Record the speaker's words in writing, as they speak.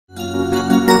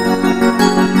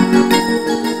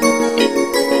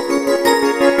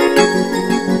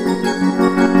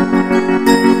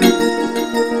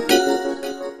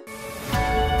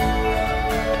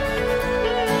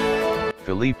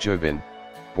Philippe Juvin,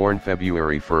 born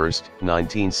February 1,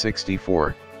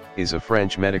 1964, is a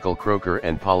French medical croaker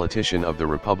and politician of the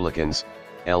Republicans,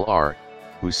 LR,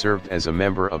 who served as a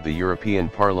member of the European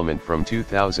Parliament from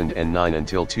 2009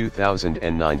 until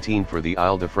 2019 for the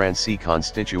Île-de-France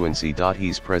constituency.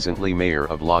 He's presently mayor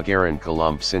of La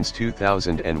Garenne-Colombe since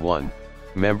 2001,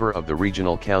 member of the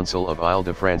Regional Council of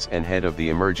Île-de-France and head of the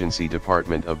Emergency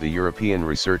Department of the European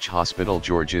Research Hospital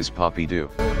Georges Pompidou.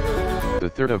 The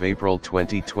 3rd of April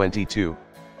 2022,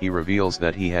 he reveals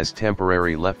that he has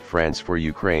temporarily left France for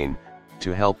Ukraine,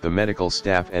 to help the medical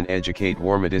staff and educate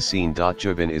war medicine.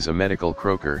 Juvin is a medical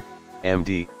croaker,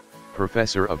 MD,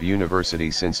 professor of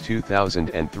university since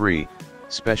 2003,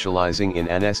 specializing in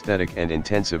anesthetic and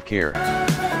intensive care.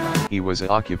 He was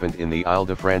an occupant in the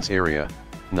Île-de-France area,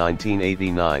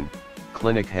 1989,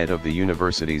 clinic head of the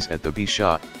universities at the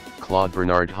Bichat, Claude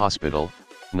Bernard Hospital,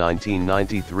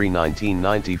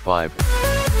 1993-1995.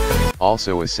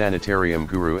 Also a sanitarium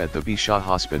guru at the Bichat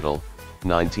Hospital,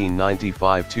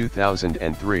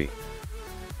 1995-2003.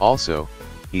 Also,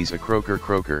 he's a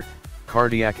croaker,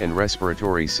 cardiac and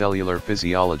respiratory cellular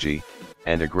physiology,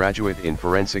 and a graduate in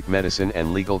forensic medicine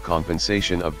and legal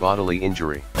compensation of bodily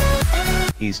injury.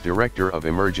 He's director of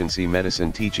emergency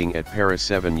medicine teaching at Paris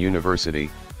 7 University,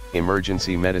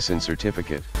 emergency medicine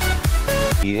certificate.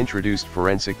 He introduced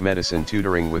forensic medicine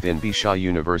tutoring within Bichat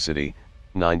University,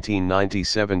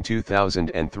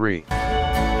 1997-2003.